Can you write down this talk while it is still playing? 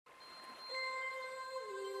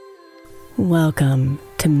Welcome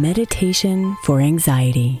to Meditation for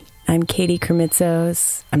Anxiety. I'm Katie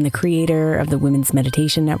Kermitzos. I'm the creator of the Women's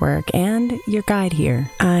Meditation Network and your guide here.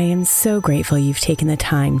 I am so grateful you've taken the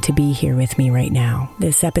time to be here with me right now.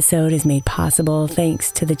 This episode is made possible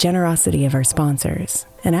thanks to the generosity of our sponsors.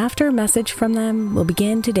 And after a message from them, we'll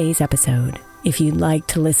begin today's episode. If you'd like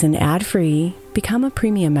to listen ad-free, become a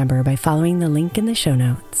premium member by following the link in the show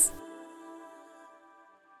notes.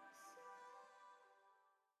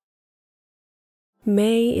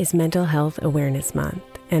 May is Mental Health Awareness Month.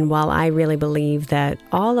 And while I really believe that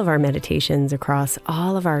all of our meditations across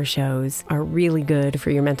all of our shows are really good for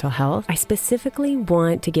your mental health, I specifically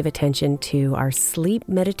want to give attention to our Sleep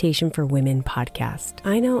Meditation for Women podcast.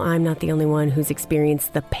 I know I'm not the only one who's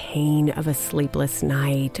experienced the pain of a sleepless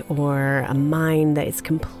night or a mind that is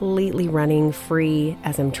completely running free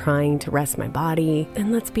as I'm trying to rest my body.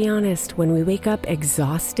 And let's be honest, when we wake up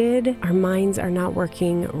exhausted, our minds are not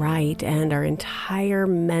working right and our entire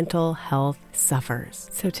mental health suffers.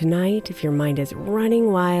 So tonight, if your mind is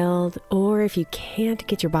running wild or if you can't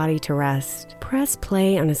get your body to rest, press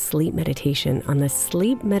play on a sleep meditation on the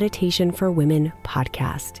Sleep Meditation for Women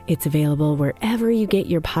podcast. It's available wherever you get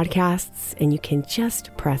your podcasts, and you can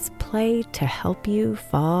just press play to help you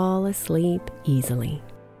fall asleep easily.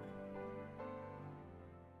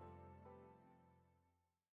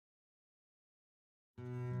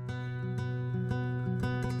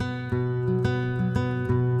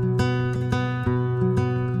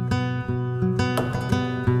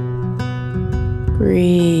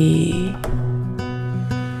 Breathe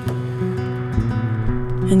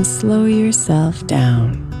and slow yourself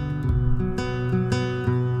down.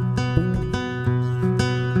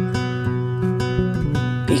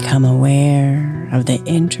 Become aware of the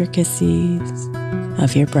intricacies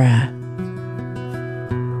of your breath.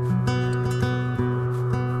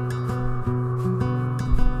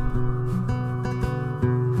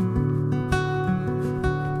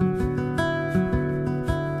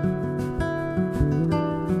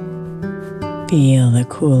 Feel the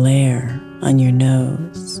cool air on your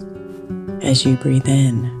nose as you breathe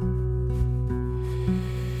in.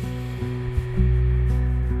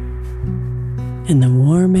 And the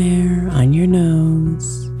warm air on your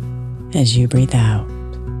nose as you breathe out.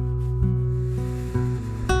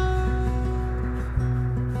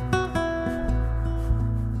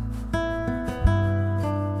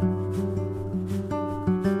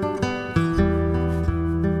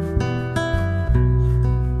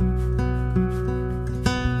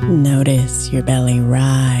 Notice your belly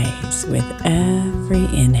rise with every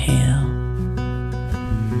inhale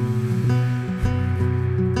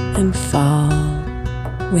and fall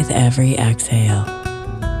with every exhale.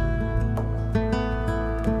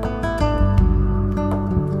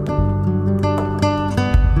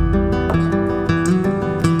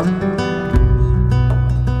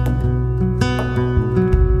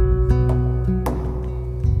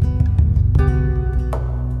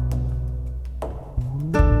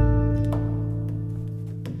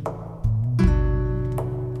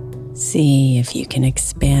 See if you can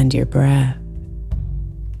expand your breath.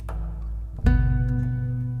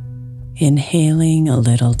 Inhaling a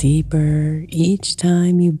little deeper each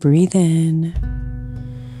time you breathe in,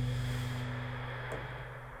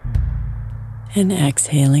 and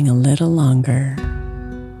exhaling a little longer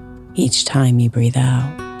each time you breathe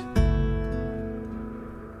out.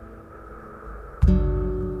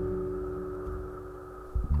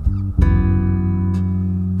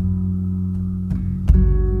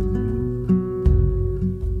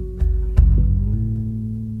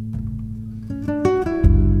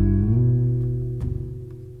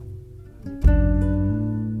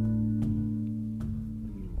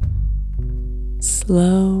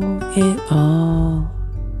 Slow it all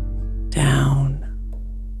down.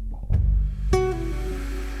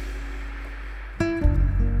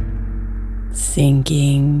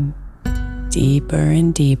 Sinking deeper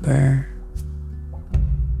and deeper.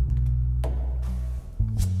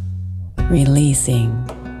 Releasing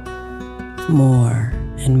more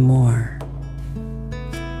and more.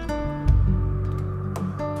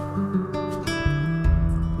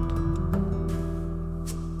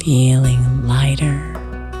 Feeling lighter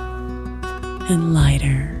and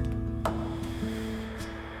lighter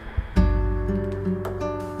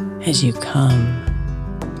as you come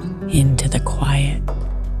into the quiet.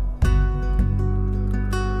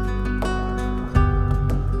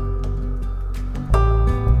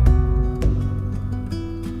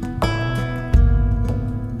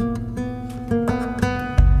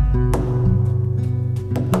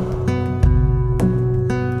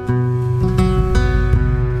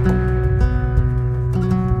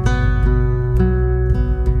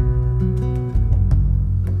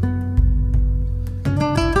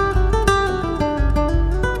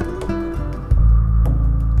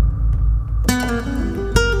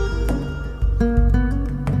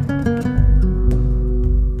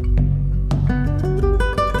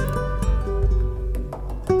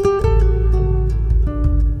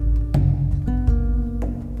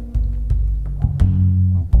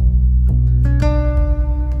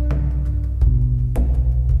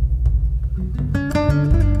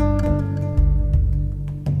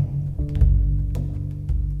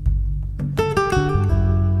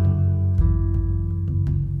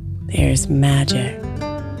 There's magic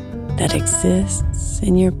that exists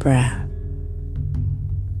in your breath.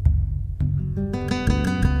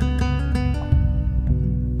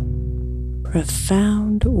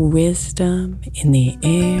 Profound wisdom in the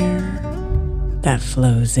air that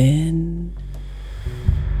flows in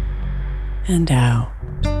and out.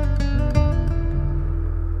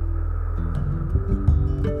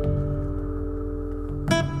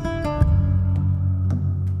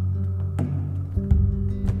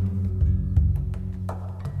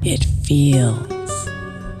 It feels.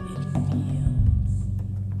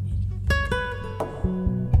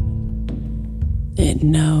 It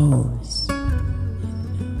knows.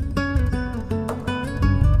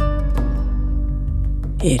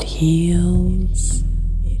 It heals.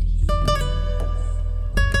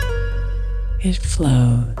 It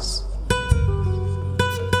flows.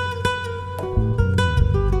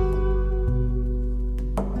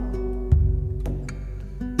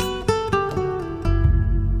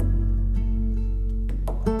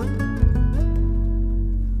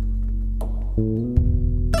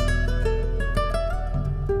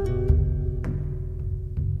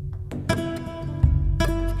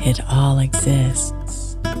 It all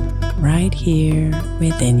exists right here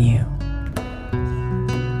within you.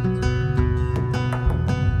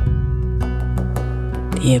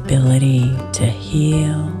 The ability to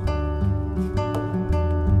heal,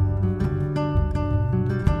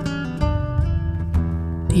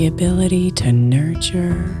 the ability to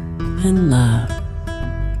nurture and love.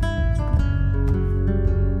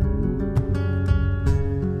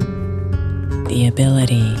 The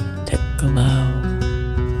ability to glow.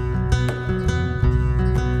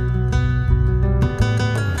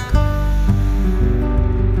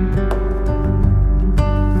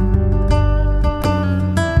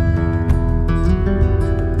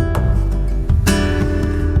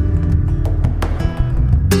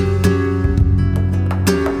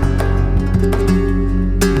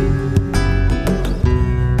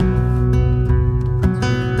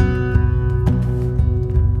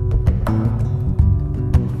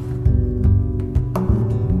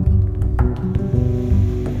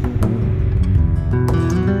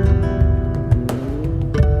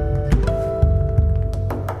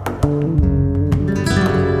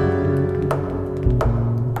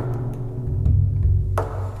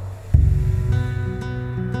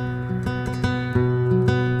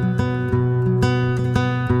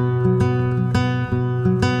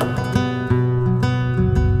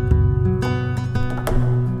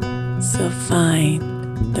 So find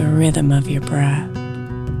the rhythm of your breath,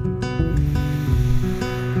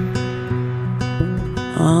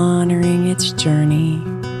 honoring its journey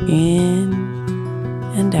in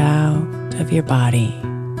and out of your body.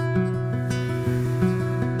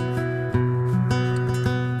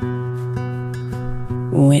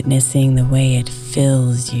 Witnessing the way it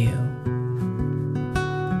fills you,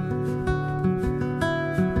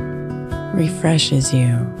 refreshes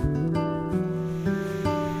you,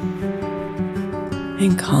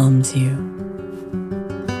 and calms you.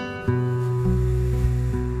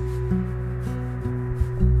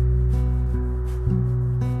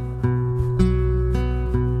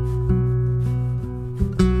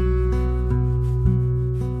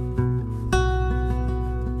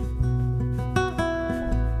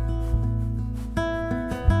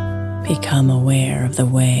 Become aware of the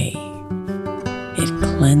way it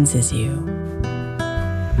cleanses you,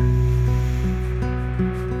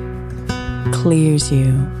 clears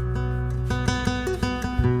you,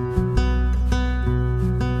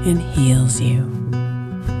 and heals you.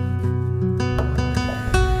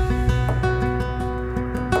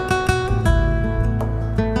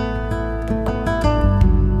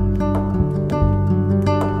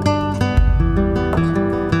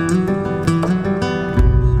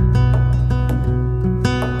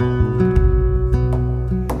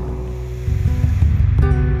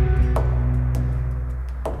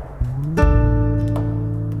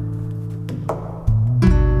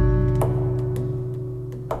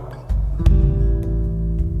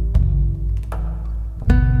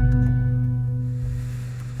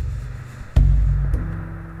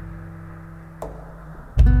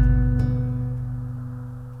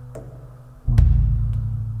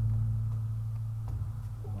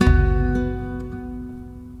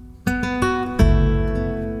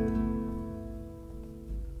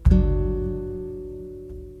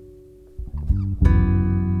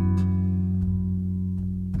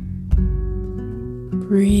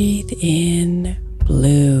 Breathe in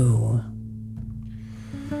blue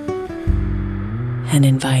and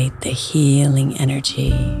invite the healing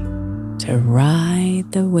energy to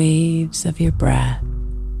ride the waves of your breath.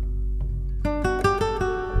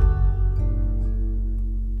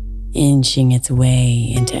 inching its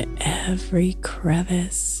way into every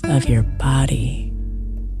crevice of your body.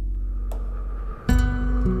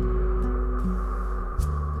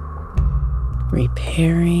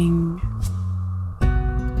 Repairing,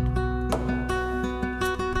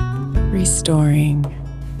 restoring,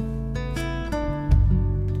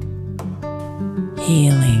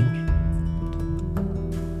 healing.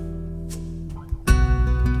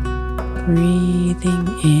 Breathing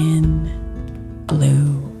in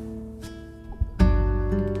blue.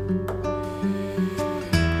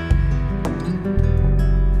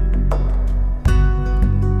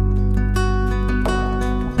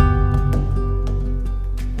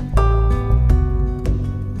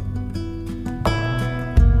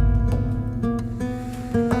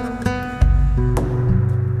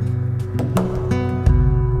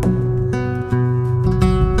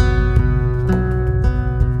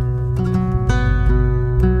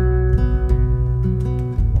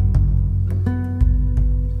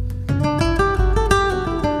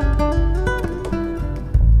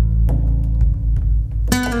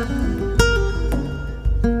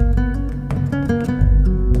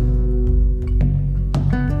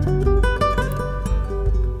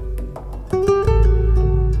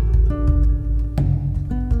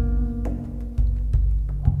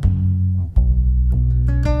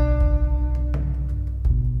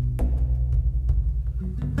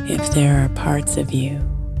 If there are parts of you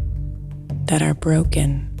that are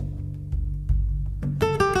broken,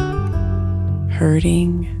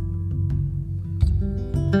 hurting,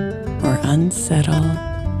 or unsettled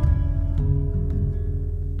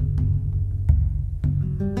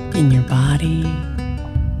in your body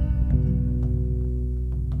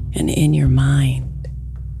and in your mind,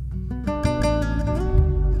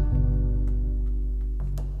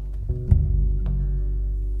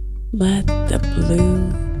 let the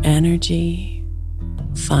blue energy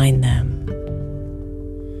find them.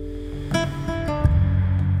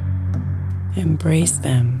 Embrace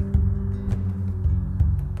them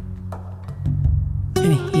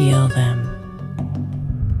and heal them.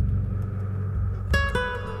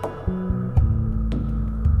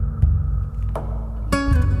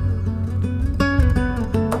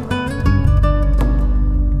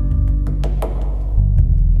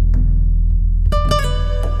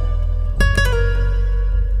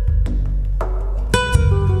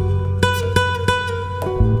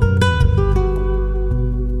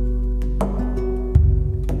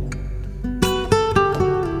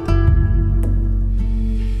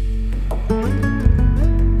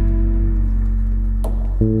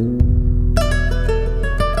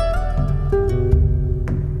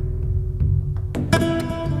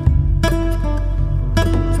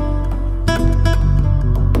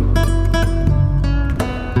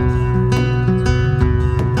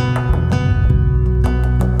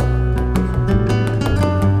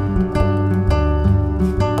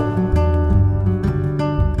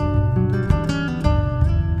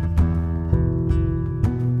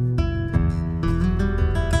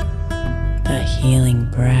 The healing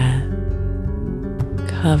breath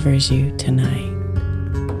covers you tonight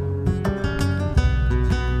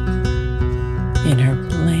in her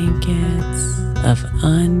blankets of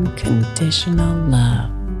unconditional love.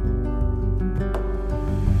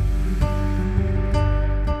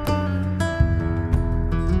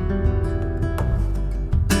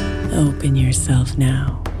 Open yourself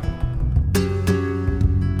now,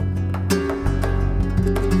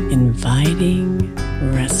 inviting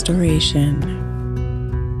restoration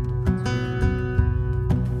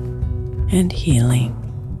and healing.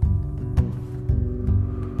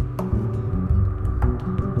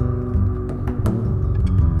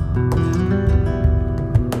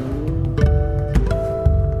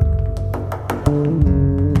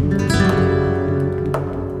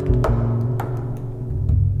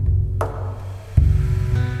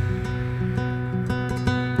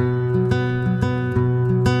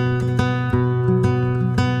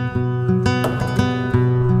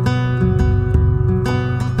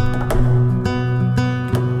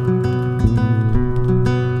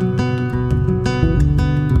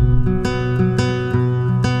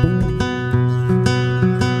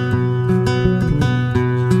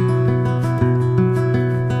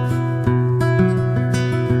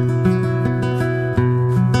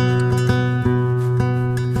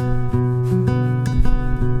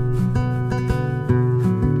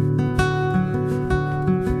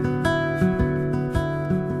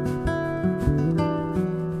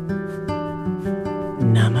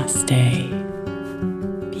 Namaste,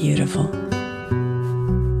 beautiful.